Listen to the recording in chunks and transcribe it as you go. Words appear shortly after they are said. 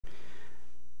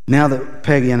Now that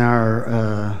Peggy and I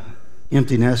are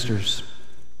empty nesters,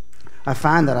 I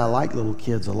find that I like little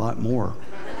kids a lot more.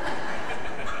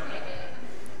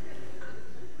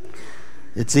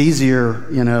 It's easier,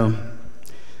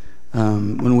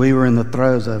 when we were in the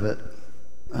throes of it,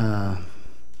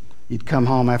 you'd come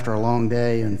home after a long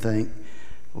day and think,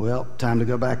 well, time to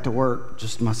go back to work,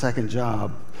 just my second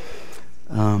job.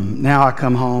 Now I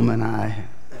come home and I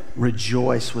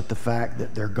rejoice with the fact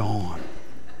that they're gone.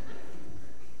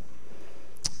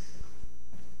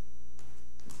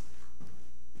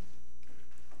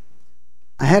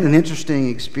 I had an interesting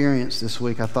experience this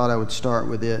week. I thought I would start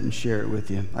with it and share it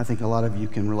with you. I think a lot of you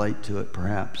can relate to it,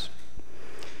 perhaps.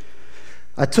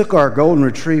 I took our golden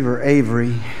retriever,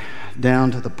 Avery, down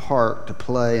to the park to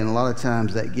play, and a lot of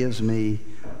times that gives me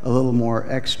a little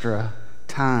more extra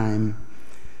time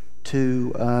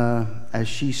to, as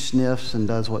she sniffs and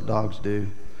does what dogs do,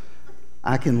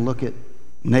 I can look at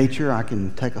nature. I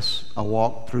can take a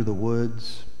walk through the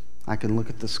woods. I can look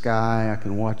at the sky. I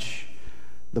can watch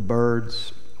the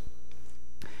birds.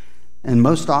 And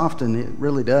most often it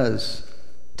really does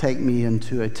take me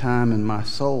into a time in my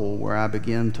soul where I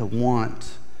begin to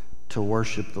want to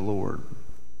worship the Lord.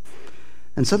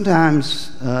 And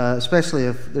sometimes, especially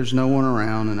if there's no one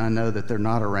around and I know that they're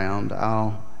not around,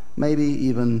 I'll maybe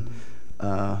even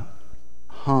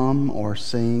hum or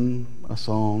sing a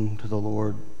song to the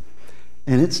Lord.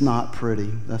 And it's not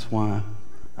pretty. That's why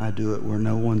I do it where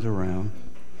no one's around.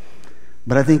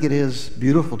 But I think it is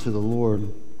beautiful to the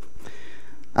Lord.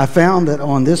 I found that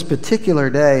on this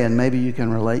particular day, and maybe you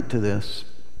can relate to this,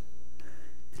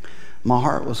 my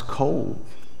heart was cold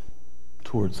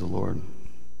towards the Lord.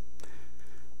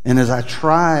 And as I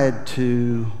tried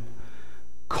to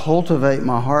cultivate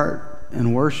my heart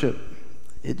and worship,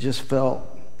 it just felt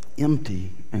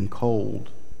empty and cold.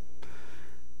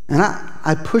 And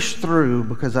I pushed through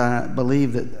because I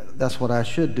believed that that's what I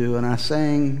should do, and I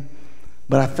sang.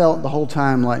 But I felt the whole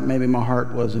time like maybe my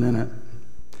heart wasn't in it.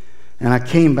 And I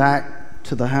came back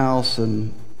to the house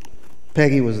and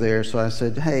Peggy was there, so I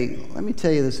said, hey, let me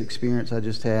tell you this experience I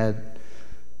just had,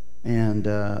 and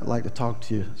I'd like to talk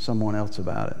to someone else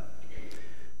about it.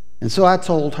 And so I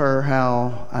told her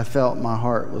how I felt my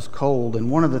heart was cold, and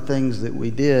one of the things that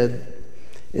we did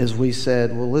is we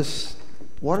said, well,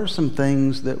 what are some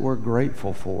things that we're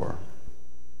grateful for?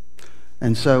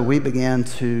 And so we began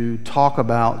to talk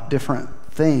about different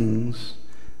things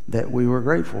that we were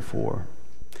grateful for.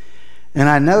 And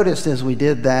I noticed as we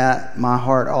did that, my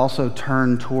heart also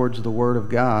turned towards the Word of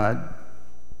God.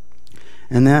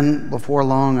 And then before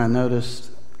long, I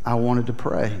noticed I wanted to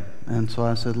pray. And so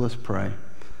I said, let's pray.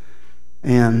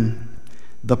 And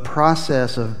the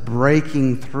process of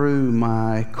breaking through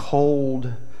my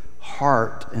cold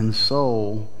heart and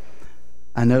soul,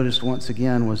 I noticed once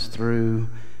again was through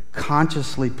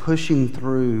consciously pushing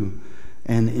through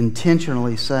and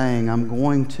intentionally saying, I'm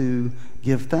going to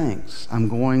give thanks. I'm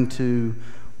going to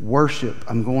worship.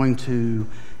 I'm going to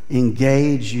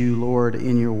engage you, Lord,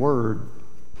 in your word.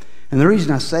 And the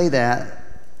reason I say that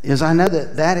is I know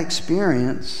that that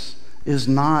experience is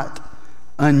not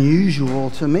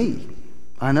unusual to me.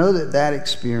 I know that that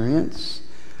experience,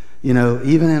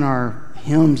 even in our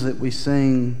hymns that we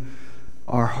sing,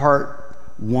 our heart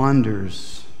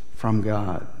wanders from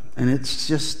God. And it's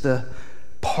just the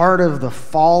part of the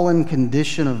fallen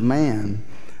condition of man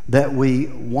that we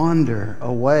wander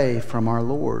away from our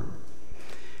Lord.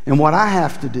 And what I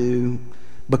have to do,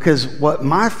 because what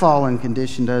my fallen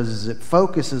condition does is it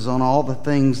focuses on all the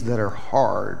things that are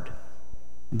hard,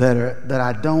 that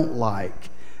I don't like.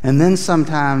 And then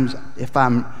sometimes, if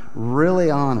I'm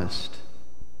really honest,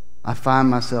 I find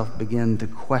myself begin to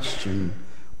question,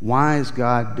 why is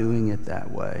God doing it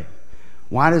that way?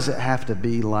 Why does it have to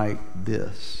be like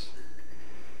this?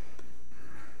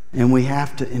 And we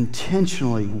have to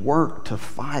intentionally work to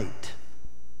fight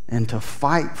and to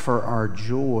fight for our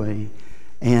joy.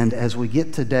 And as we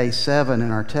get to day 7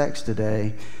 in our text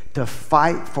today, to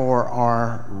fight for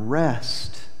our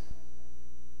rest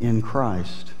in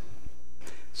Christ.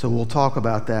 So we'll talk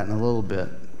about that in a little bit.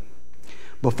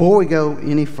 Before we go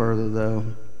any further, though,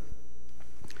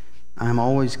 I'm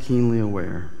always keenly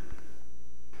aware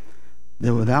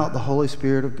that without the Holy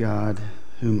Spirit of God,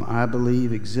 whom I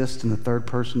believe exists in the third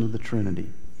person of the Trinity,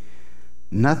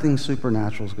 nothing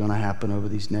supernatural is going to happen over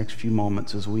these next few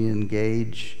moments as we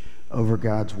engage over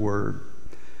God's Word.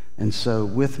 And so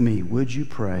with me, would you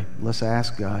pray? Let's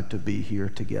ask God to be here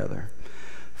together.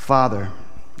 Father,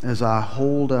 as I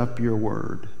hold up your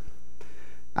Word,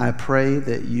 I pray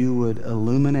that you would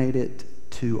illuminate it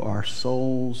to our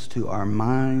souls, to our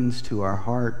minds, to our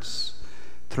hearts,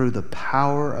 through the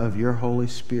power of your Holy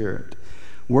Spirit.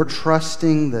 we're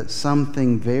trusting that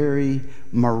something very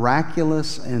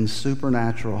miraculous and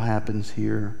supernatural happens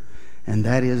here, and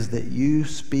that is that you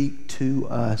speak to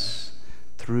us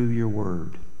through your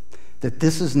word. That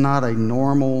this is not a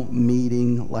normal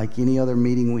meeting like any other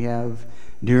meeting we have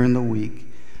during the week,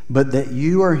 but that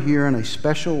you are here in a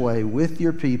special way with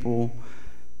your people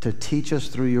to teach us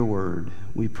through your word.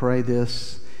 We pray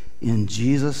this in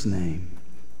Jesus' name.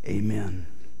 Amen.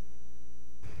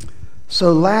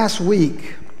 So last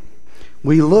week,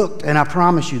 we looked, and I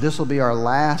promise you, this will be our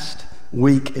last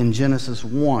week in Genesis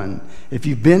 1. If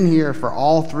you've been here for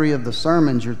all three of the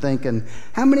sermons, you're thinking,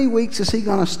 how many weeks is he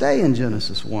going to stay in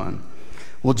Genesis 1?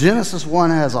 Well, Genesis 1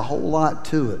 has a whole lot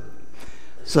to it.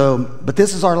 But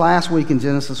this is our last week in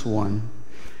Genesis 1.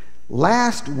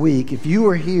 Last week, if you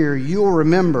were here, you'll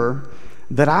remember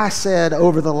that I said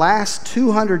over the last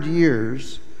 200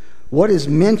 years, what is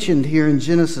mentioned here in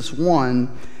Genesis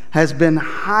 1 has been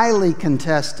highly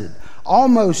contested.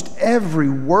 Almost every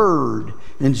word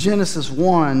in Genesis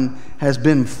 1 has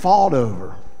been fought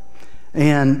over,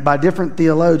 and by different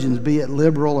theologians, be it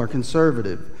liberal or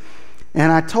conservative.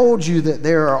 And I told you that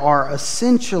there are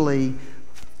essentially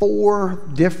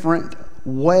 4 different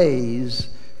ways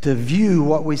to view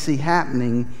what we see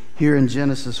happening here in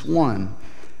Genesis 1.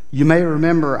 You may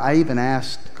remember I even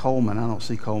asked Coleman, I don't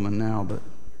see Coleman now, but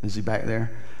is he back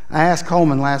there? I asked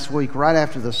Coleman last week, right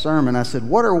after the sermon, I said,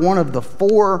 what are one of the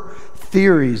 4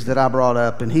 theories that I brought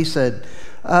up? And he said,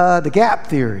 the gap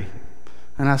theory.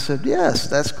 And I said, yes,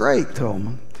 that's great,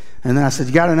 Coleman. And then I said,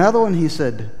 you got another one? He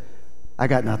said, I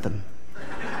got nothing.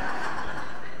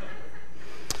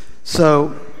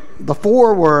 So the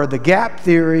 4 were the gap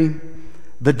theory,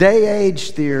 the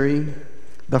day-age theory,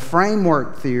 the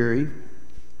framework theory,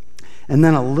 and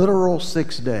then a literal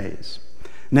 6 days.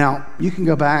 Now, you can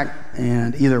go back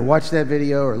and either watch that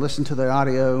video or listen to the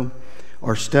audio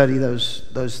or study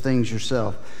those things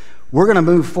yourself. We're going to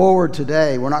move forward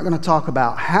today. We're not going to talk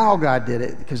about how God did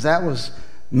it, because that was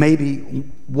maybe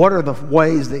what are the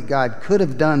ways that God could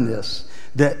have done this.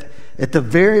 That at the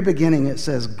very beginning it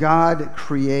says God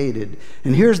created.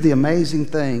 And here's the amazing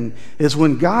thing, is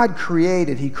when God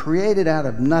created, he created out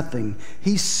of nothing.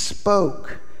 He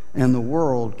spoke and the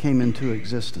world came into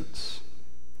existence.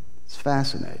 It's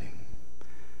fascinating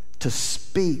to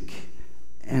speak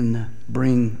and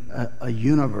bring a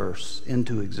universe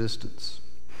into existence.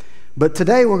 But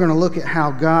today we're going to look at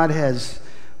how God has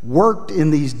worked in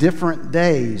these different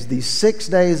days, these 6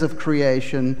 days of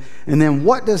creation, and then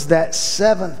what does that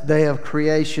 7th day of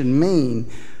creation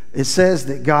mean? It says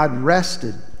that God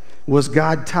rested. Was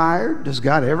God tired? Does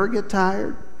God ever get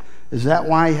tired? Is that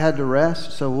why he had to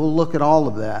rest? So we'll look at all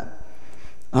of that.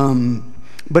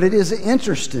 But it is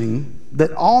interesting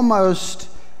that almost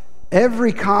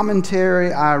every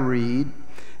commentary I read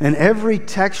and every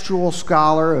textual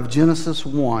scholar of Genesis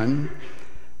 1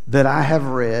 that I have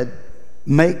read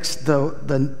makes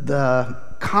the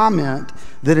comment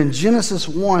that in Genesis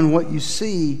 1 what you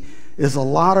see is a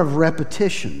lot of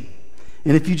repetition.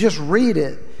 And if you just read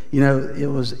it, it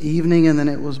was evening and then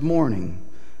it was morning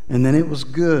and then it was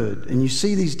good. And you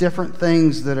see these different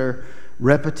things that are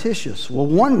repetitious. Well,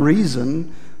 one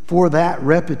reason for that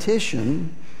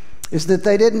repetition is that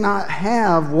they did not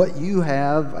have what you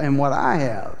have and what I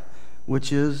have,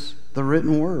 which is the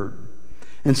written word.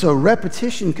 And so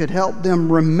repetition could help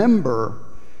them remember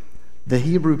the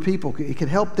Hebrew people. It could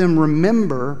help them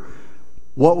remember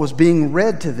what was being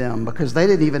read to them, because they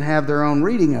didn't even have their own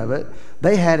reading of it.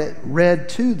 They had it read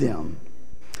to them.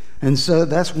 And so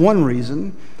that's one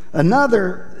reason.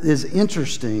 Another is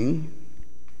interesting.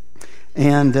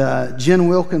 And Jen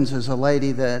Wilkins is a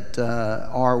lady that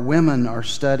our women are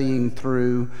studying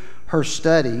through her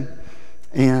study.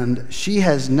 And she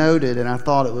has noted, and I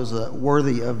thought it was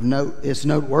worthy of note, it's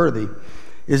noteworthy,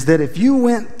 is that if you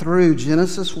went through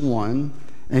Genesis 1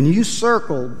 and you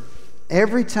circled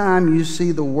every time you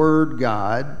see the word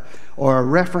God or a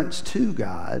reference to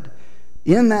God,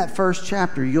 in that first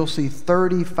chapter you'll see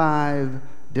 35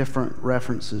 different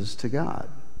references to God.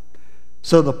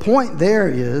 So the point there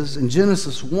is, in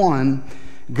Genesis 1,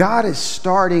 God is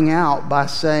starting out by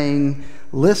saying,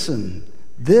 listen,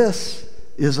 this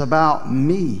is about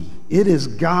me. It is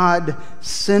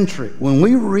God-centric. When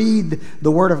we read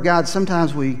the Word of God,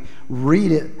 sometimes we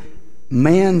read it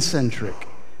man-centric.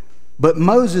 But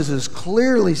Moses is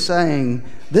clearly saying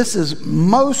this is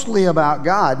mostly about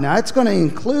God. Now, it's going to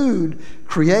include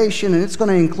creation and it's going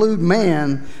to include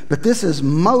man, but this is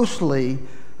mostly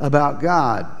about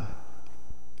God.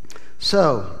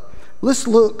 So, let's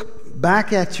look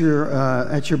back at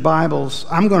your Bibles.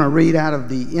 I'm going to read out of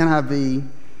the NIV,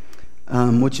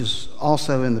 which is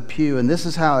also in the pew, and this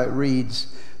is how it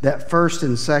reads that first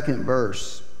and second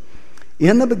verse.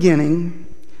 In the beginning,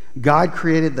 God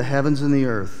created the heavens and the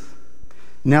earth.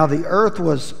 Now the earth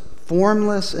was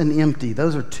formless and empty.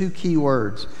 Those are two key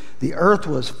words. The earth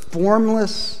was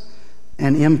formless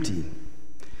and empty.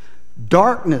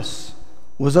 Darkness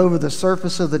was over the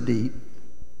surface of the deep,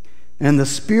 and the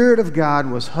Spirit of God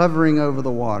was hovering over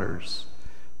the waters.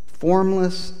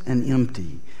 Formless and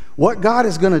empty. What God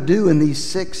is going to do in these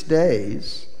 6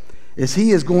 days is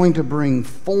He is going to bring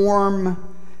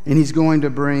form and He's going to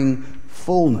bring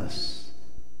fullness.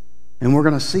 And we're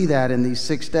going to see that in these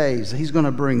 6 days. He's going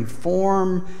to bring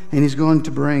form and He's going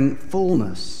to bring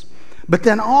fullness. But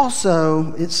then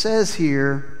also, it says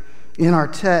here in our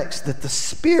text that the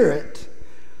Spirit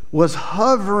was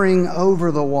hovering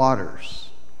over the waters.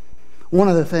 One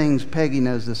of the things, Peggy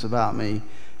knows this about me,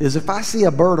 is if I see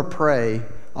a bird of prey,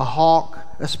 a hawk,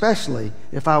 especially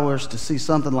if I was to see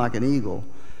something like an eagle,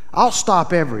 I'll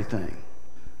stop everything.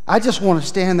 I just want to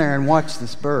stand there and watch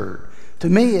this bird. To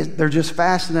me, they're just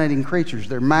fascinating creatures.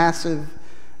 They're massive,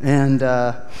 and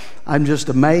I'm just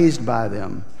amazed by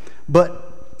them. But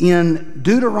in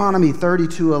Deuteronomy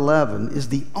 32:11 is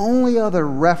the only other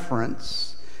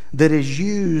reference that is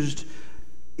used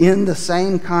in the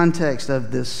same context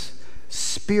of this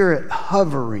Spirit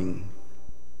hovering.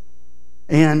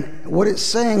 And what it's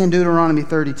saying in Deuteronomy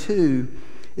 32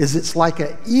 is it's like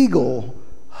an eagle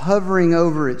hovering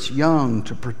over its young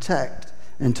to protect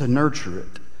and to nurture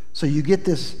it. So you get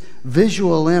this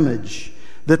visual image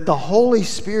that the Holy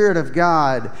Spirit of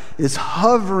God is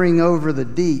hovering over the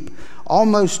deep,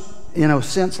 almost in a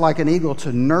sense like an eagle,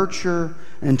 to nurture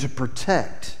and to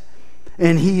protect.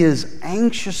 And He is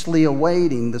anxiously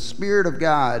awaiting, the Spirit of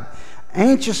God,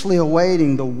 anxiously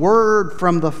awaiting the word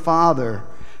from the Father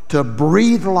to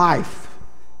breathe life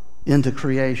into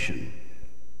creation.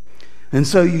 And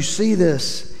so you see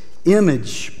this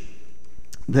image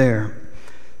there.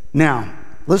 Now,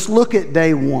 let's look at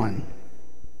day 1.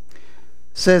 It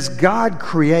says God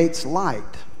creates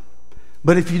light.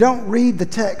 But if you don't read the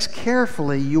text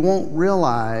carefully, you won't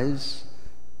realize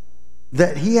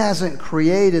that He hasn't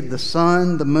created the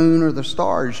sun, the moon, or the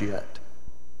stars yet.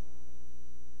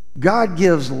 God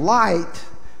gives light,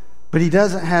 but He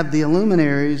doesn't have the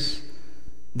luminaries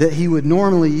that He would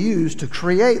normally use to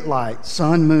create light,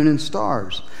 sun, moon, and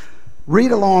stars.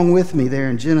 Read along with me there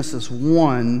in Genesis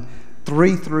 1,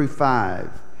 3 through 5.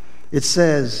 It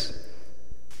says,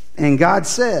 "And God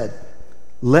said,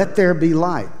 'Let there be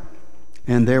light,'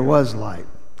 and there was light.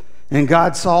 And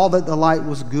God saw that the light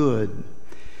was good.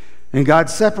 And God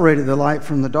separated the light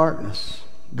from the darkness.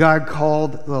 God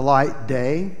called the light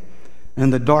day,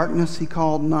 and the darkness He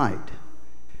called night.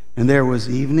 And there was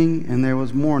evening and there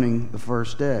was morning the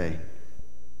first day."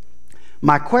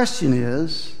 My question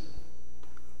is,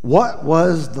 what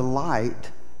was the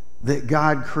light that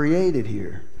God created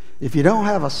here? If you don't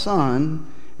have a sun,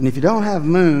 and if you don't have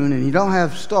moon, and you don't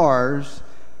have stars,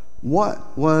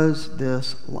 what was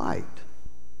this light?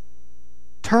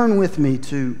 Turn with me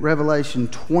to Revelation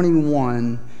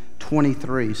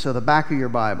 21:23. So the back of your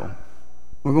Bible.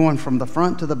 We're going from the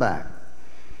front to the back.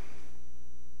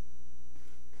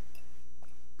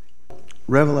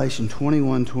 Revelation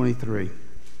 21:23.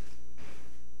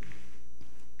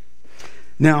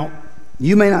 Now,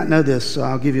 you may not know this, so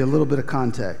I'll give you a little bit of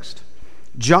context.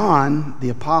 John, the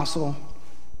apostle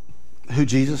who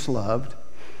Jesus loved,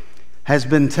 has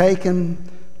been taken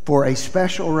for a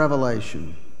special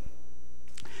revelation.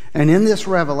 And in this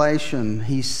revelation,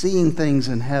 he's seeing things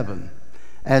in heaven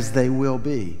as they will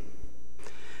be.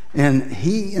 And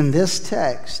he, in this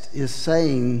text, is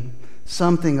saying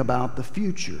something about the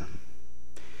future.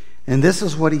 And this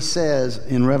is what he says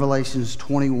in Revelations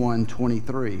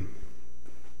 21:23.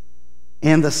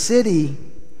 "And the city,"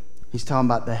 he's talking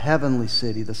about the heavenly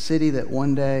city, the city that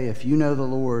one day, if you know the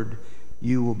Lord,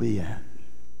 you will be at.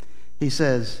 He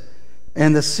says,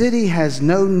 "And the city has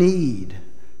no need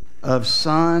of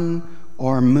sun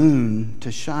or moon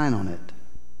to shine on it,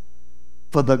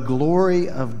 for the glory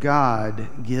of God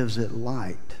gives it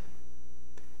light,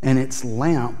 and its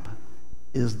lamp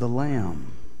is the Lamb."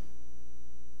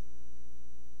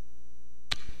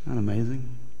 Isn't that amazing?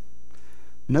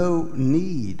 No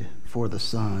need for the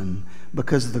sun,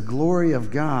 because the glory of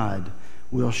God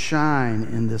will shine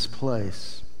in this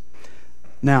place.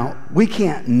 Now, we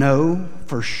can't know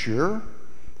for sure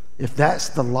if that's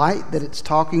the light that it's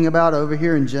talking about over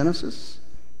here in Genesis,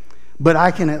 but I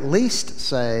can at least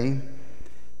say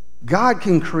God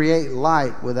can create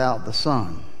light without the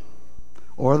sun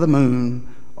or the moon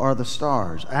or the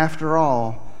stars. After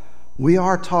all, we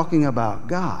are talking about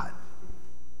God,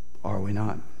 are we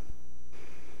not?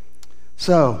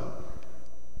 So,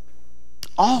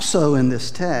 Also in this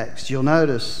text, you'll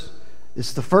notice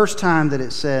it's the first time that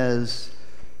it says,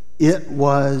 it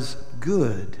was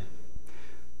good.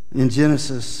 In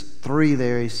Genesis 3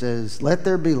 there, he says, let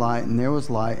there be light, and there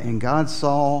was light, and God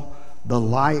saw the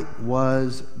light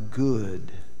was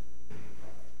good.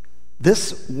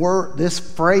 This word, this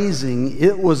phrasing,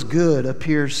 it was good,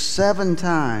 appears 7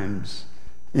 times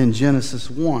in Genesis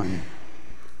 1.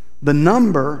 The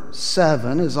number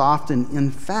 7 is often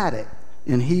emphatic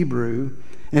in Hebrew,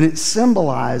 and it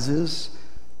symbolizes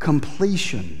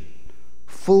completion,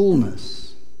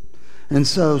 fullness. And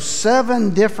so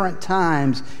 7 different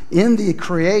times in the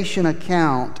creation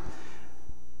account,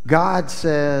 God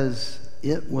says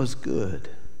it was good.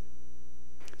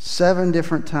 7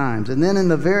 different times. And then in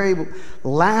the very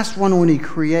last one, when he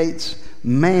creates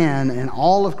man and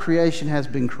all of creation has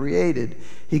been created,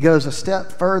 he goes a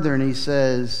step further and he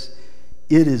says,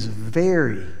 it is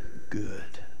very good.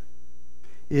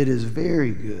 It is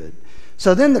very good.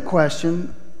 So then the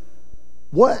question,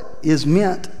 what is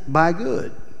meant by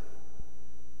good?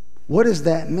 What does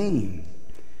that mean?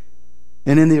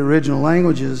 And in the original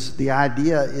languages, the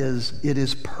idea is it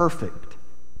is perfect.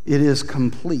 It is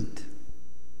complete.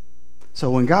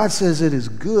 So when God says it is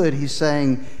good, he's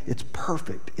saying it's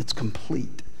perfect, it's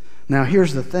complete. Now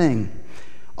here's the thing.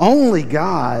 Only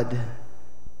God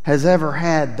has ever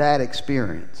had that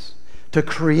experience. To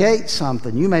create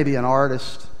something, you may be an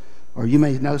artist, or you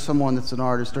may know someone that's an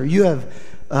artist, or you have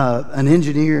an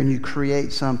engineer and you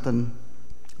create something.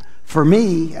 For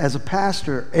me, as a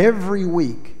pastor, every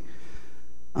week,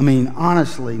 I mean,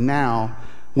 honestly, now,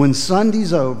 when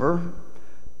Sunday's over,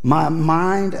 my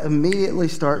mind immediately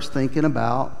starts thinking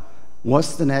about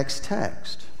what's the next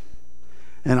text.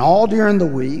 And all during the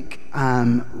week,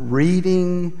 I'm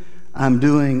reading, I'm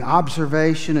doing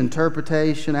observation,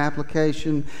 interpretation,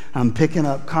 application, I'm picking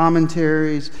up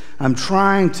commentaries, I'm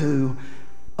trying to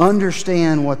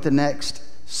understand what the next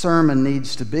sermon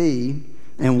needs to be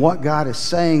and what God is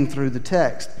saying through the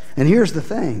text. And here's the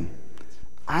thing,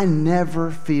 I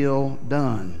never feel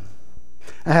done.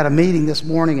 I had a meeting this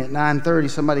morning at 9:30.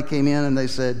 Somebody came in and they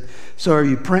said, so are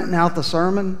you printing out the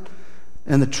sermon?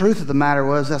 And the truth of the matter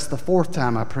was, that's the 4th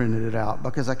time I printed it out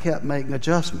because I kept making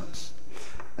adjustments.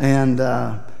 And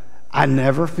I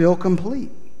never feel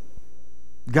complete.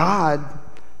 God,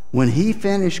 when he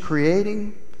finished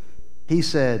creating, he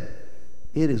said,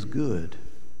 it is good.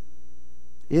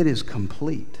 It is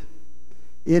complete.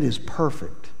 It is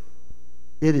perfect.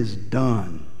 It is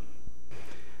done.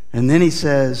 And then he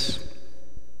says,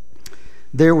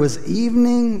 there was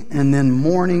evening and then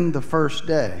morning the first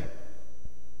day.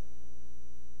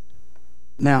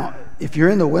 Now, if you're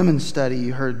in the women's study,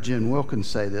 you heard Jen Wilkins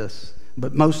say this,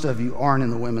 but most of you aren't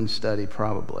in the women's study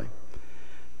probably.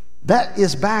 That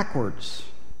is backwards.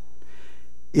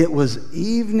 It was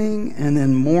evening and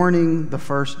then morning the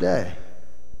first day.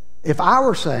 If I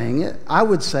were saying it, I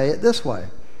would say it this way.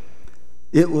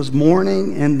 It was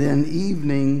morning and then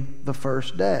evening the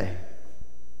first day.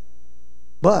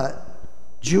 But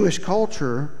Jewish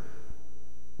culture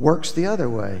works the other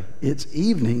way. It's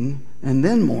evening and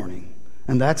then morning.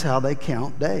 And that's how they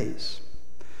count days.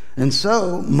 And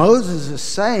so Moses is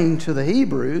saying to the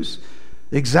Hebrews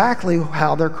exactly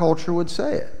how their culture would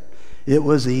say it. It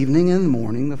was evening and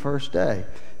morning the first day.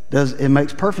 It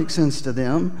makes perfect sense to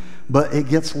them, but it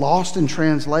gets lost in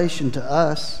translation to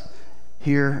us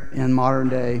here in modern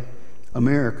day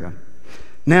America.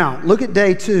 Now, look at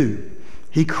day 2.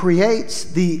 He creates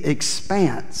the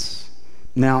expanse.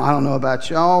 Now, I don't know about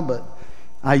y'all, but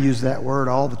I use that word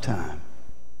all the time.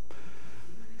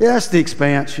 Yeah, it's the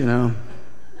expanse, you know.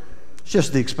 It's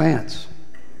just the expanse.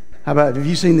 How about, have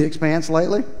you seen The Expanse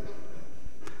lately?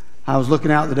 I was looking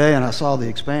out today and I saw The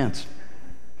Expanse.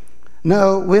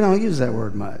 No, we don't use that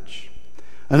word much.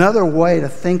 Another way to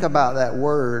think about that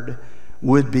word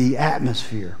would be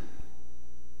atmosphere.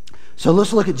 So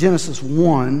let's look at Genesis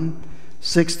 1,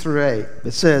 6 through 8.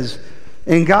 It says,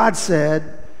 and God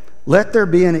said, let there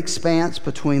be an expanse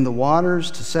between the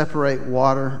waters to separate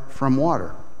water from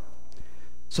water.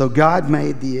 So God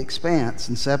made the expanse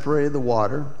and separated the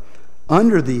water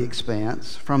under the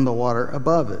expanse from the water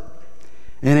above it.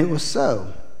 And it was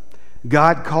so.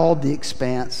 God called the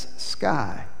expanse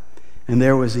sky. And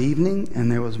there was evening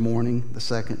and there was morning the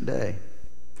second day.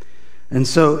 And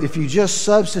so if you just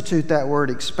substitute that word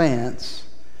expanse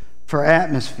for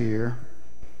atmosphere,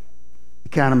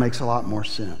 it kind of makes a lot more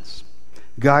sense.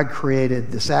 God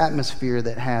created this atmosphere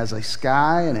that has a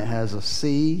sky and it has a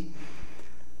sea.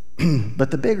 But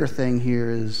the bigger thing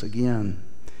here is, again,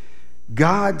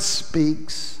 God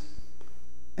speaks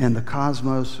and the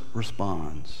cosmos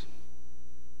responds.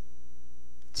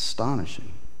 It's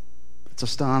astonishing. It's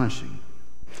astonishing.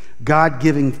 God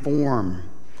giving form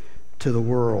to the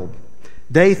world.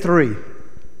 Day 3.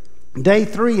 Day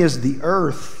 3 is the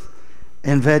earth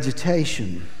and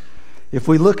vegetation. If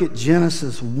we look at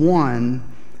Genesis 1,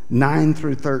 9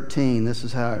 through 13, this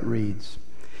is how it reads.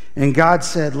 And God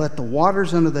said, "Let the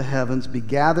waters under the heavens be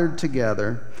gathered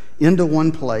together into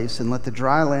one place, and let the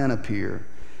dry land appear."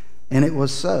 And it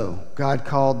was so. God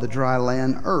called the dry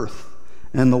land earth,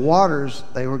 and the waters,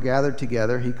 they were gathered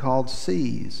together, he called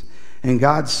seas. And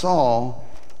God saw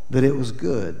that it was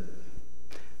good.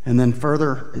 And then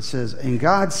further it says, and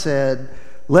God said,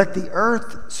 "Let the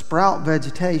earth sprout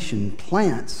vegetation,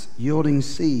 plants yielding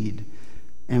seed,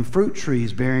 and fruit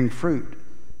trees bearing fruit,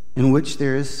 in which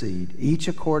there is seed, each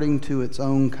according to its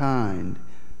own kind."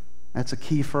 That's a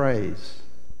key phrase.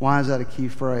 Why is that a key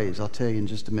phrase? I'll tell you in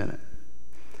just a minute.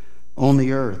 On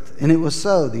the earth. And it was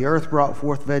so. The earth brought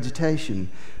forth vegetation,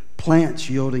 plants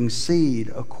yielding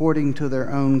seed according to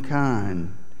their own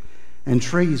kind, and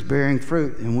trees bearing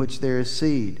fruit in which there is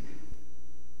seed,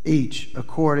 each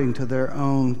according to their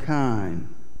own kind.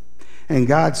 And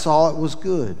God saw it was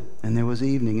good, and there was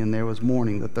evening, and there was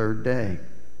morning the third day.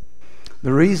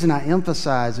 The reason I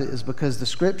emphasize it is because the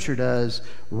Scripture does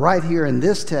right here in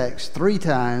this text 3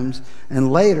 times,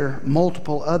 and later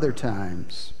multiple other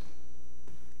times,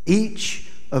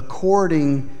 each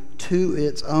according to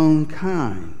its own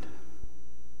kind.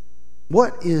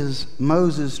 What is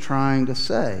Moses trying to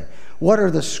say? What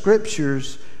are the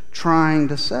Scriptures trying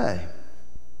to say?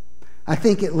 I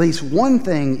think at least one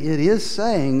thing it is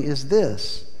saying is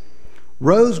this: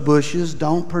 rose bushes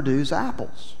don't produce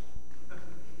apples.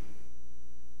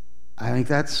 I think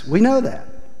we know that.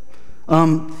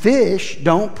 Fish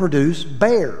don't produce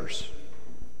bears.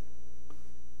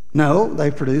 No, they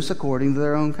produce according to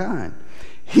their own kind.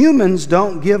 Humans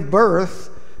don't give birth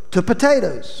to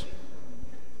potatoes.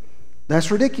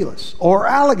 That's ridiculous. Or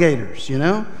alligators, you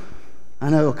know. I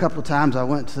know a couple of times I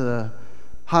went to the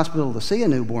hospital to see a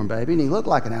newborn baby, and he looked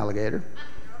like an alligator.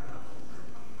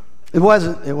 It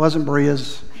wasn't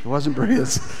Bria's. It wasn't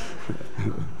Bria's.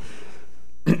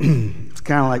 It's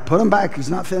kind of like, put him back,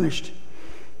 he's not finished.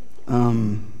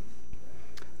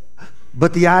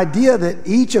 But the idea that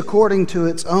each according to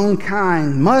its own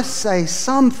kind must say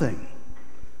something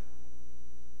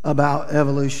about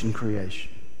evolution creation.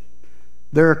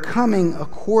 They're coming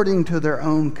according to their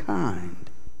own kind.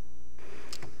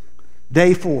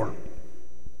 Day 4.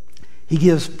 He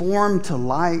gives form to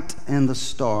light and the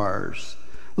stars.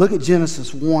 Look at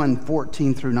Genesis 1,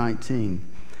 14 through 19.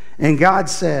 And God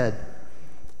said,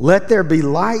 "Let there be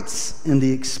lights in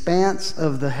the expanse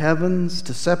of the heavens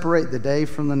to separate the day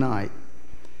from the night.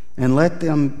 And let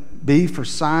them be for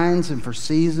signs and for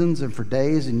seasons and for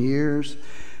days and years.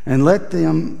 And let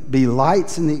them be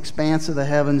lights in the expanse of the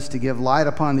heavens to give light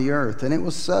upon the earth." And it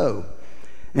was so.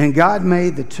 And God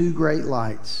made the 2 great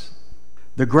lights,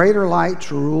 the greater light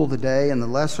to rule the day and the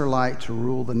lesser light to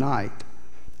rule the night,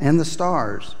 and the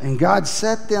stars. And God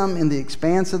set them in the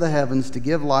expanse of the heavens to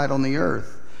give light on the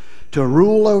earth, to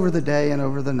rule over the day and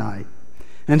over the night,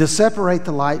 and to separate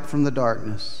the light from the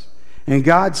darkness. And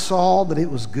God saw that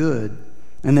it was good,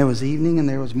 and there was evening and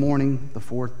there was morning the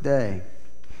 4th day.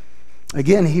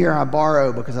 Again, here I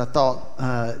borrow because I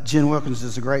thought Jen Wilkins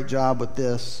does a great job with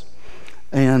this.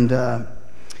 And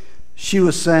she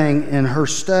was saying in her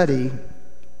study,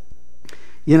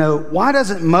 you know, why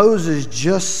doesn't Moses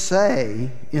just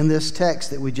say in this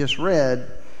text that we just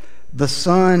read, the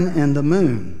sun and the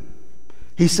moon?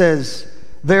 He says,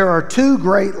 there are 2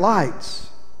 great lights.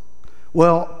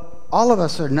 Well, all of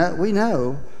us we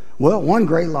know, well, one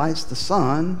great light's the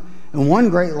sun and one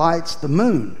great light's the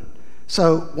moon.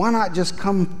 So why not just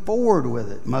come forward with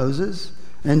it, Moses,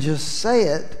 and just say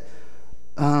it?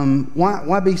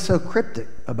 Why be so cryptic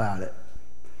about it?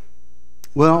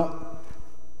 Well,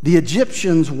 the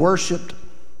Egyptians worshipped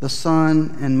the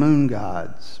sun and moon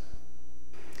gods.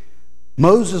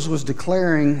 Moses was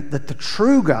declaring that the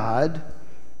true God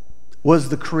was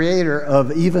the creator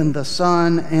of even the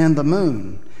sun and the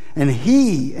moon. And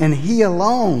he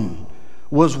alone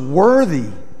was worthy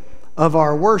of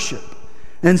our worship.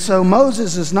 And so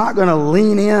Moses is not going to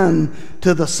lean in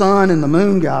to the sun and the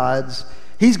moon gods.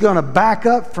 He's going to back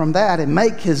up from that and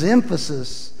make his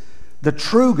emphasis the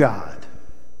true God,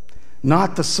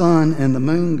 not the sun and the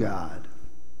moon god.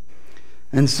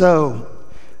 And so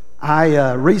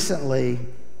I recently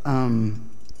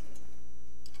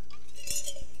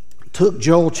took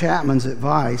Joel Chapman's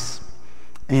advice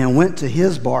and went to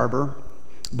his barber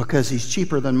because he's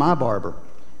cheaper than my barber.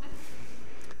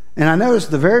 And I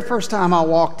noticed the very first time I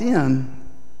walked in,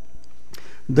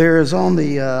 there is on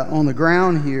the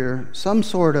ground here some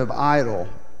sort of idol.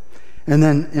 And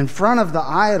then in front of the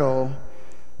idol,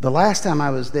 the last time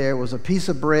I was there was a piece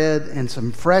of bread and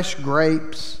some fresh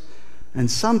grapes and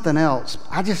something else.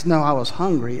 I just know I was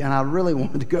hungry, and I really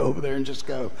wanted to go over there and just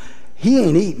go, he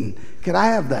ain't eating. Could I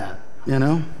have that, you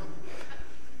know?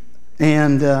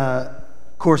 And,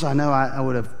 of course, I know I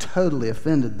would have totally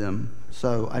offended them,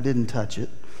 so I didn't touch it.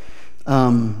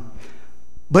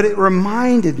 But it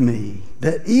reminded me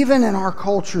that even in our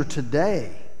culture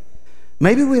today,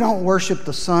 maybe we don't worship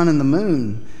the sun and the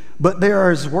moon, but there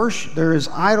is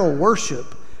idol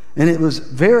worship. And it was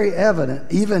very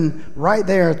evident, even right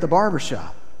there at the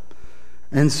barbershop.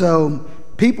 And so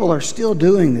people are still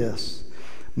doing this.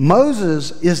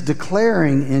 Moses is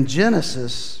declaring in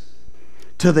Genesis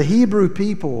to the Hebrew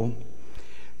people,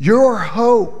 your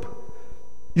hope,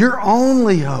 your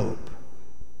only hope,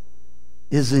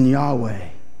 is in Yahweh,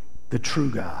 the true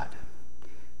God.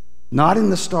 Not in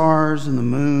the stars and the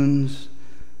moons,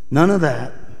 none of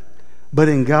that, but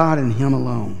in God and Him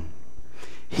alone.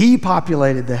 He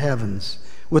populated the heavens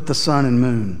with the sun and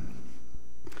moon,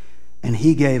 and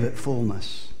He gave it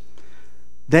fullness.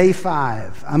 Day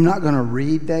 5, I'm not going to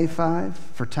read day 5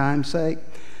 for time's sake.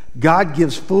 God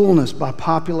gives fullness by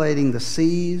populating the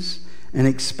seas and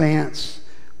expanse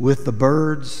with the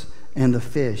birds and the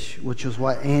fish, which is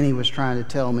what Annie was trying to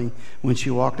tell me when she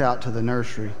walked out to the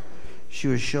nursery. She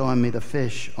was showing me the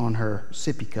fish on her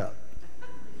sippy cup.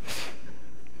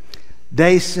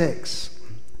 Day 6.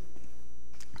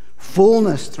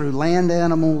 Fullness through land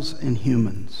animals and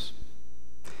humans.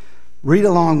 Read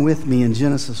along with me in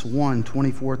Genesis 1,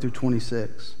 24 through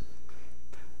 26.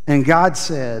 And God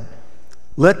said,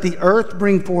 let the earth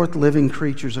bring forth living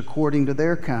creatures according to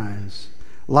their kinds,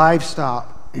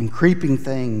 livestock and creeping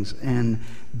things, and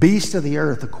beasts of the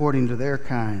earth according to their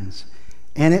kinds.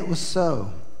 And it was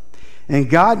so. And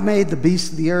God made the beasts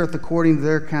of the earth according to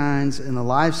their kinds, and the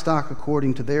livestock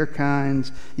according to their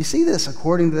kinds. You see this?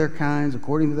 According to their kinds,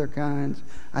 according to their kinds.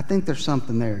 I think there's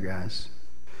something there, guys.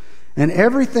 And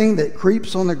everything that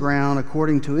creeps on the ground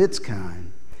according to its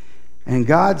kind. And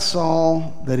God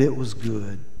saw that it was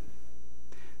good.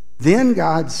 Then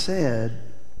God said,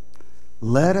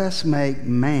 let us make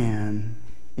man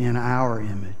in our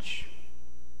image.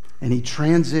 And He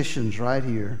transitions right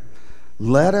here.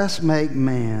 Let us make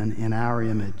man in our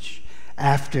image,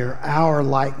 after our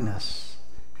likeness,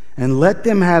 and let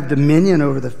them have dominion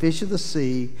over the fish of the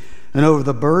sea, and over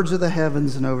the birds of the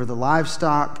heavens, and over the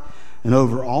livestock, and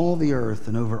over all the earth,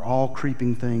 and over all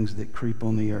creeping things that creep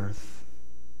on the earth.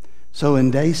 So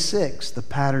in day 6, the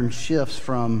pattern shifts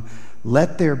from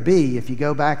let there be. If you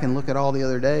go back and look at all the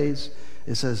other days,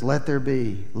 it says let there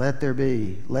be, let there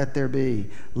be, let there be,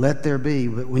 let there be.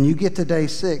 But when you get to day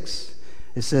 6,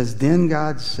 it says, then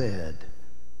God said,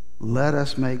 let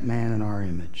us make man in our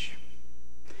image.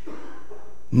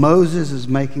 Moses is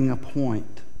making a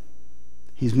point.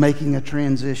 He's making a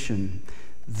transition.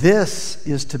 This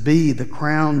is to be the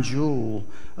crown jewel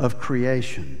of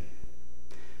creation.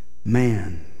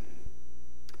 Man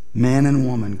and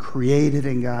woman, created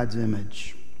in God's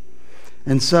image.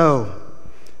 And so,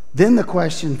 then the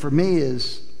question for me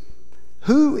is,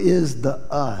 who is the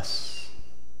us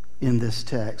in this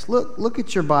text? Look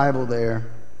at your Bible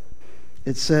there.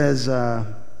 It says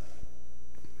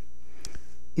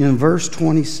in verse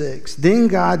 26, then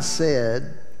God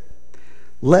said,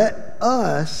 let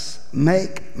us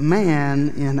make man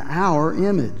in our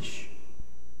image.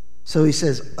 So He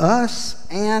says, us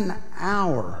and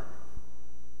our.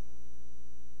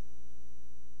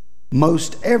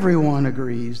 Most everyone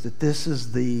agrees that this is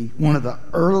one of the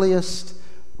earliest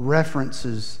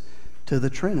references to the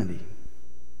Trinity.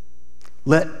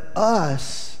 Let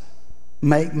us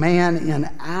make man in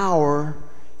our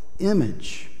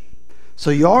image. So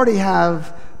you already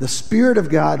have the Spirit of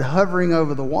God hovering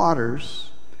over the waters.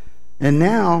 And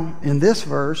now, in this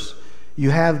verse,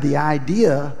 you have the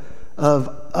idea of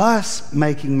us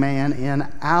making man in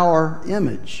our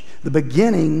image. The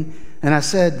beginning, and I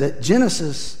said that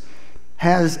Genesis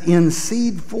has in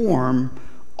seed form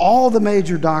all the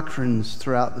major doctrines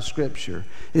throughout the Scripture.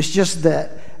 It's just that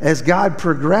as God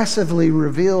progressively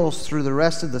reveals through the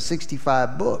rest of the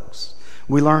 65 books,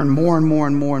 we learn more and more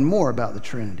and more and more about the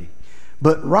Trinity.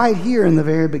 But right here in the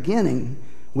very beginning,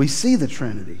 we see the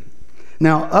Trinity.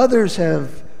 Now, others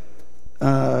have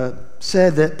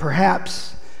said that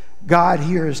perhaps God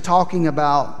here is talking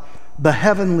about the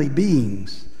heavenly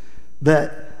beings,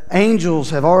 that angels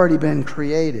have already been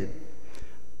created.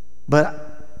 But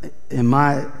in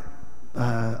my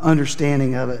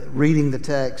understanding of it, reading the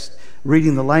text,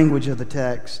 reading the language of the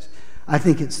text, I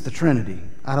think it's the Trinity.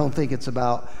 I don't think it's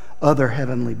about other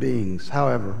heavenly beings.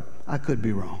 However, I could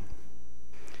be wrong.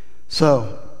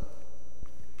 So,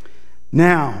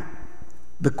 now,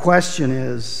 the question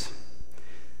is,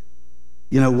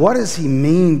 what does he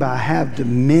mean by have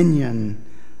dominion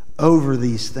over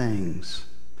these things?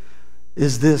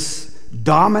 Is this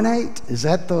dominate? Is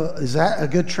that a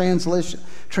good translation?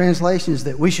 Is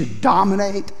that we should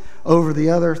dominate over the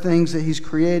other things that he's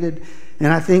created?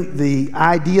 And I think the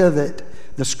idea that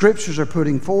the scriptures are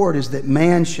putting forward is that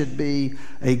man should be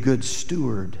a good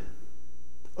steward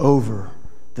over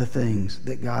the things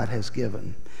that God has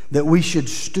given, that we should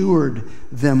steward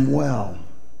them well.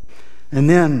 And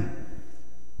then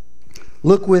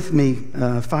look with me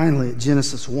finally at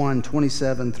Genesis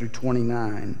 1:27 through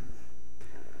 29.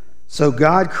 So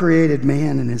God created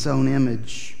man in his own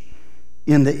image.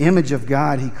 In the image of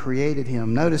God he created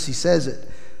him. Notice he says it.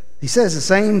 He says the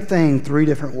same thing three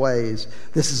different ways.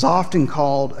 This is often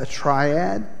called a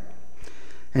triad.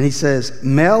 And he says,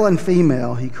 male and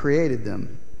female he created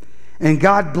them. And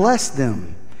God blessed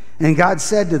them. And God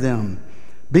said to them,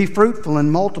 be fruitful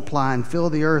and multiply and fill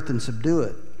the earth and subdue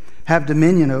it. Have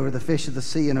dominion over the fish of the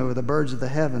sea and over the birds of the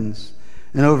heavens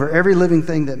and over every living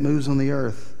thing that moves on the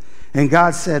earth. And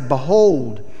God said,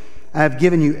 behold, I have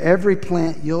given you every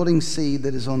plant yielding seed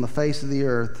that is on the face of the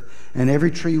earth, and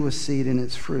every tree with seed in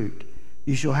its fruit.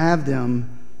 You shall have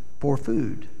them for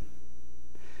food.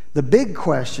 The big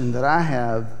question that I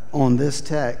have on this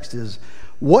text is,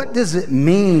 what does it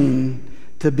mean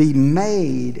to be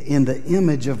made in the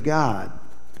image of God?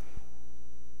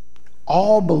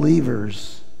 All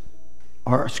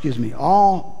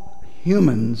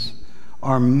humans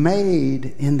are made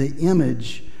in the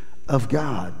image of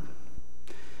God.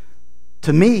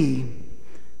 To me,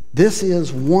 this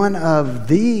is one of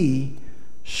the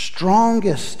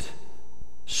strongest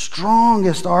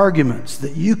arguments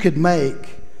that you could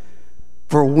make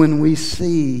for when we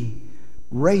see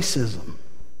racism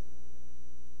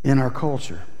in our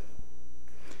culture.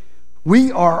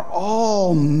 We are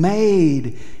all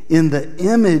made in the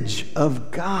image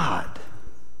of God.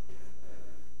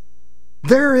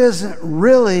 There isn't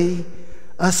really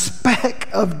a speck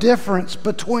of difference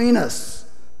between us.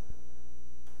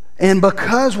 And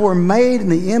because we're made in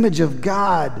the image of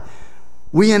God,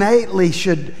 we innately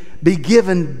should be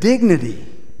given dignity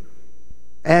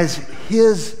as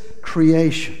his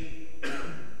creation.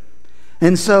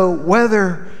 And so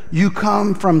whether you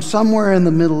come from somewhere in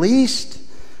the Middle East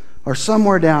or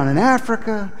somewhere down in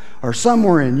Africa or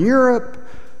somewhere in Europe,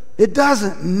 it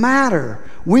doesn't matter.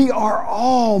 We are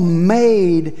all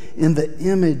made in the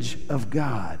image of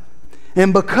God.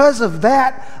 And because of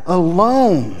that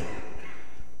alone,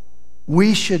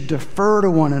 we should defer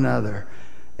to one another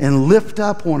and lift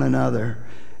up one another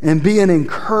and be an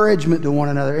encouragement to one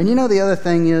another. And the other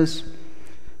thing is,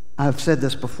 I've said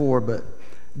this before, but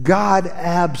God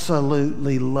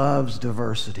absolutely loves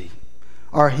diversity,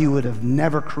 or he would have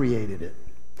never created it.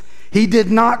 He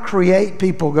did not create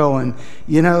people going,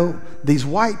 these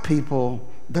white people,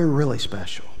 they're really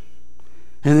special.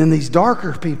 And then these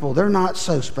darker people, they're not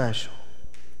so special.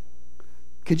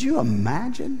 Could you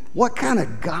imagine? What kind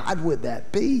of God would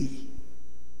that be?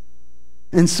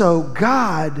 And so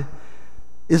God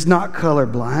is not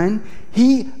colorblind.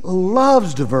 He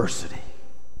loves diversity.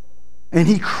 And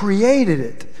he created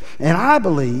it. And I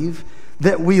believe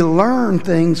that we learn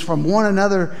things from one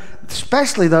another,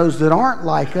 especially those that aren't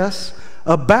like us,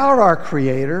 about our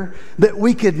Creator, that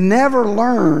we could never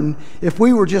learn if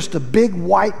we were just a big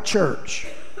white church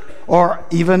or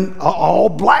even an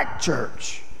all-black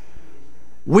church.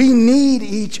 We need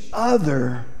each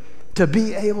other to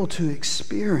be able to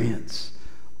experience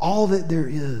all that there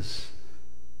is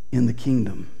in the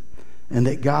kingdom, and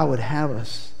that God would have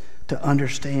us to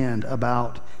understand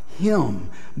about him,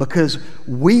 because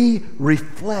we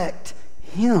reflect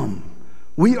him.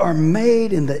 We are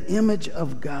made in the image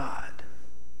of God.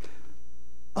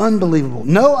 Unbelievable.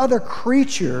 No other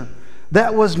creature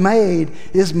that was made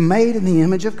is made in the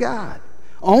image of God.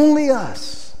 Only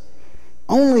us.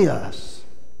 Only us.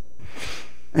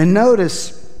 And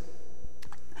notice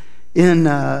in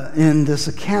this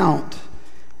account,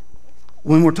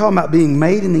 when we're talking about being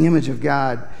made in the image of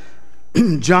God,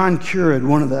 John Currid,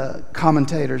 one of the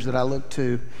commentators that I look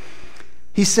to,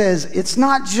 he says it's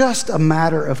not just a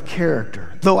matter of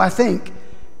character, though I think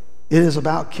it is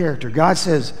about character. God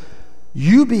says,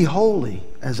 you be holy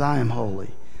as I am holy.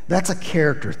 That's a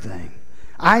character thing.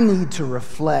 I need to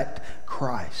reflect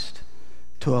Christ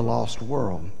to a lost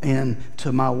world, and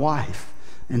to my wife,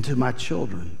 and to my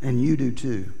children, and you do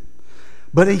too.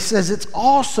 But he says it's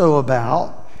also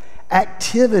about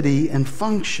activity and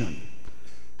function.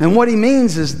 And what he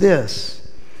means is this.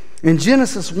 In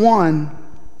Genesis 1,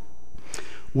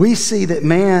 we see that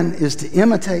man is to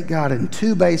imitate God in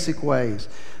two basic ways.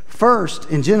 First,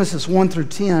 in Genesis 1 through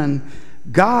 10,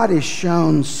 God is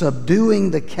shown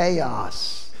subduing the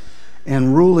chaos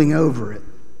and ruling over it.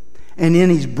 And then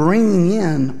he's bringing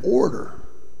in order.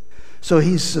 So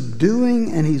he's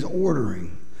subduing and he's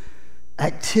ordering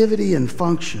activity and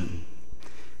function.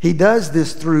 He does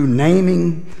this through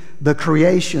naming the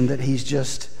creation that he's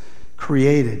just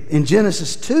created. In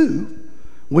Genesis 2,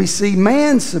 we see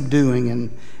man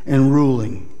subduing and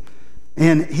ruling.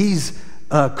 And he's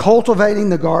cultivating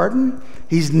the garden.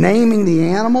 He's naming the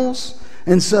animals.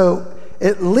 And so,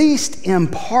 at least in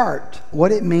part,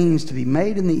 what it means to be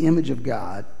made in the image of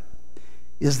God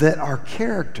is that our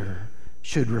character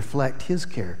should reflect his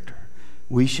character.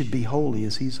 We should be holy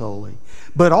as he's holy.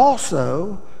 But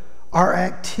also, our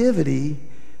activity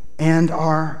and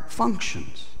our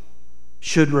functions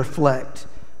should reflect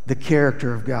the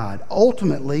character of God.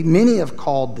 Ultimately, many have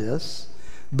called this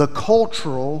the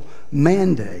cultural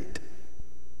mandate.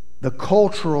 The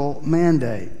cultural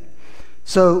mandate.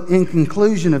 So, in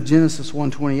conclusion of Genesis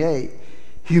 1:28,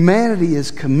 humanity is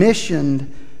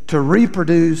commissioned to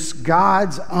reproduce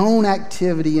God's own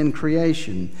activity in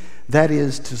creation. That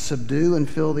is, to subdue and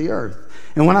fill the earth.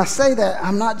 And when I say that,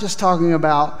 I'm not just talking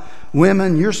about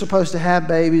women, you're supposed to have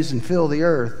babies and fill the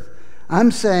earth.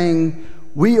 I'm saying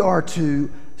we are to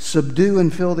subdue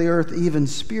and fill the earth even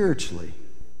spiritually.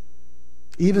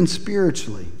 Even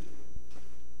spiritually.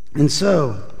 And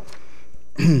so,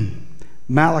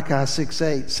 Malachi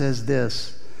 6:8 says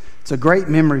this. It's a great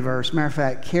memory verse. Matter of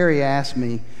fact, Carrie asked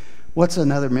me, what's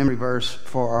another memory verse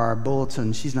for our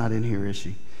bulletin? She's not in here, is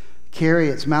she? Carrie,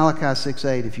 it's Malachi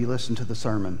 6:8 if you listen to the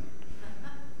sermon.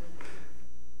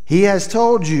 He has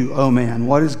told you, O man,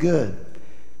 what is good.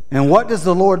 And what does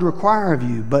the Lord require of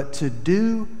you? But to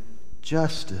do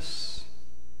justice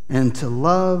and to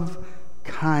love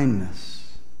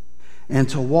kindness and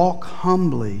to walk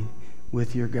humbly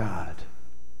with your God.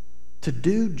 To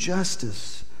do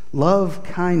justice, love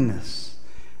kindness,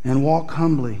 and walk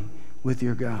humbly with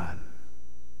your God.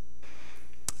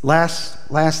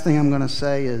 Last thing I'm going to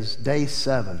say is day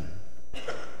 7.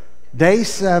 Day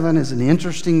 7 is an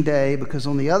interesting day because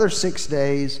on the other 6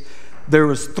 days, there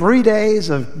was 3 days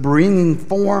of bringing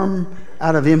form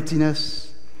out of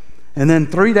emptiness, and then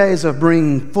 3 days of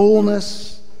bringing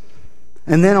fullness,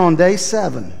 and then on day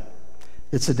 7,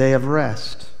 it's a day of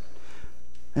rest.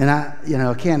 And I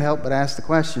can't help but ask the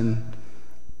question,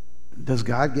 does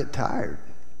God get tired?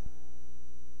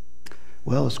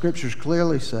 Well, the scriptures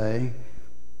clearly say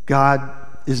God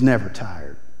is never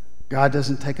tired. God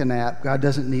doesn't take a nap. God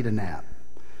doesn't need a nap.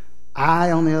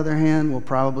 I, on the other hand, will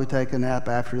probably take a nap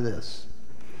after this.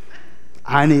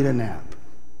 I need a nap.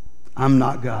 I'm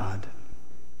not God.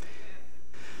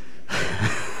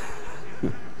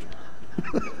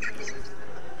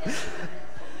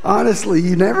 Honestly,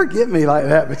 you never get me like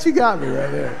that, but you got me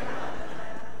right there.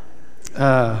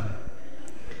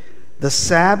 The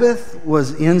Sabbath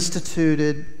was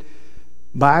instituted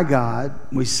by God.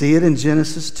 We see it in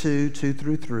Genesis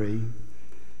 2:2-3.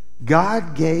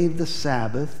 God gave the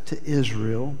Sabbath to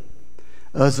Israel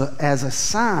as a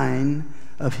sign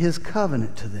of his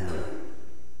covenant to them.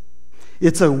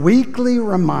 It's a weekly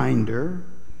reminder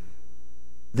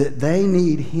that they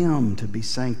need him to be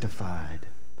sanctified,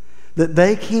 that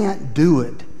they can't do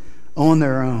it on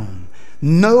their own.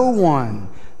 No one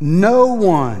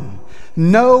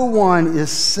is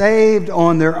saved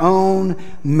on their own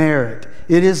merit.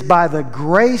 It is by the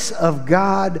grace of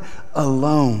God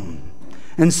alone.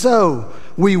 And so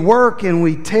we work and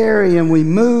we tarry and we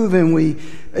move and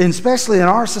especially in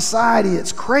our society,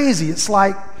 it's crazy. It's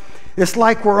like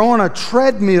we're on a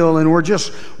treadmill and we're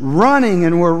just running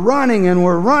and we're running and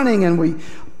we're running and we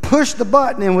push the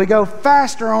button and we go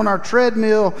faster on our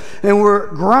treadmill and we're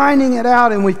grinding it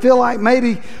out and we feel like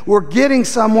maybe we're getting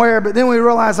somewhere, but then we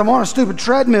realize I'm on a stupid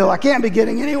treadmill. I can't be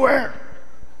getting anywhere.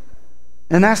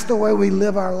 And that's the way we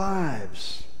live our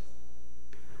lives.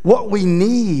 What we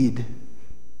need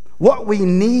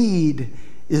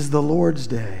is the Lord's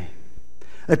Day,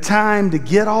 a time to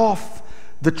get off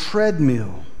the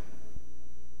treadmill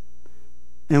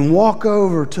and walk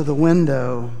over to the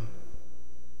window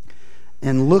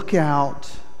and look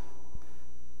out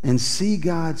and see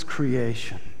God's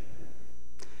creation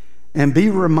and be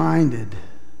reminded,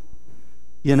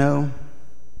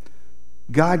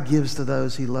 God gives to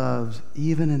those he loves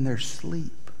even in their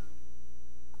sleep.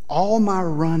 All my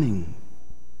running,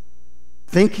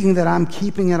 thinking that I'm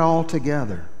keeping it all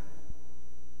together,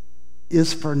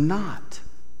 is for naught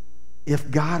if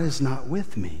God is not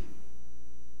with me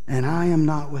and I am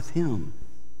not with him.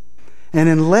 And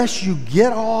unless you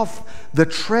get off the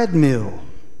treadmill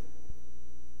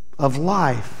of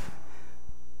life,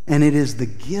 and it is the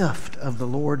gift of the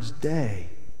Lord's day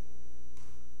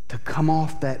to come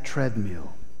off that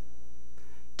treadmill,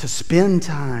 to spend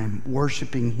time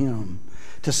worshiping Him,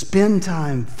 to spend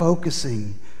time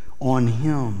focusing on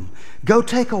Him. Go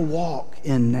take a walk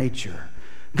in nature.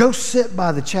 Go sit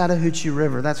by the Chattahoochee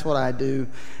River. That's what I do.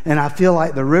 And I feel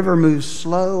like the river moves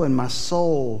slow and my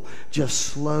soul just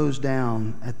slows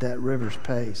down at that river's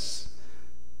pace.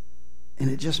 And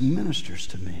it just ministers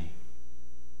to me.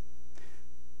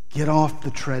 Get off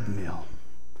the treadmill.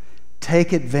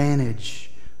 Take advantage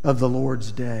of the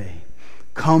Lord's day.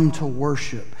 Come to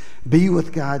worship. Be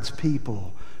with God's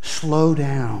people. Slow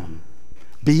down.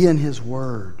 Be in His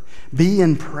Word. Be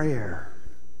in prayer.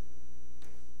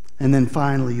 And then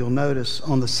finally, you'll notice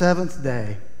on the seventh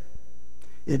day,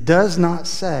 it does not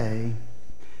say,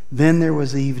 then there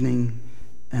was evening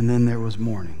and then there was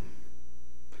morning.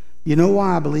 You know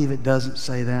why I believe it doesn't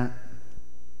say that?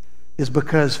 Is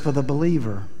because for the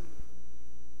believer,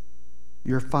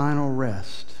 your final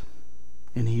rest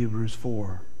in Hebrews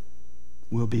 4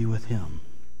 will be with Him.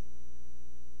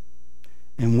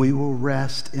 And we will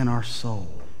rest in our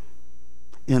soul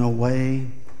in a way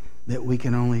that we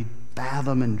can only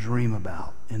fathom and dream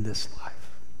about in this life.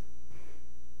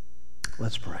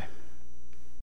 Let's pray.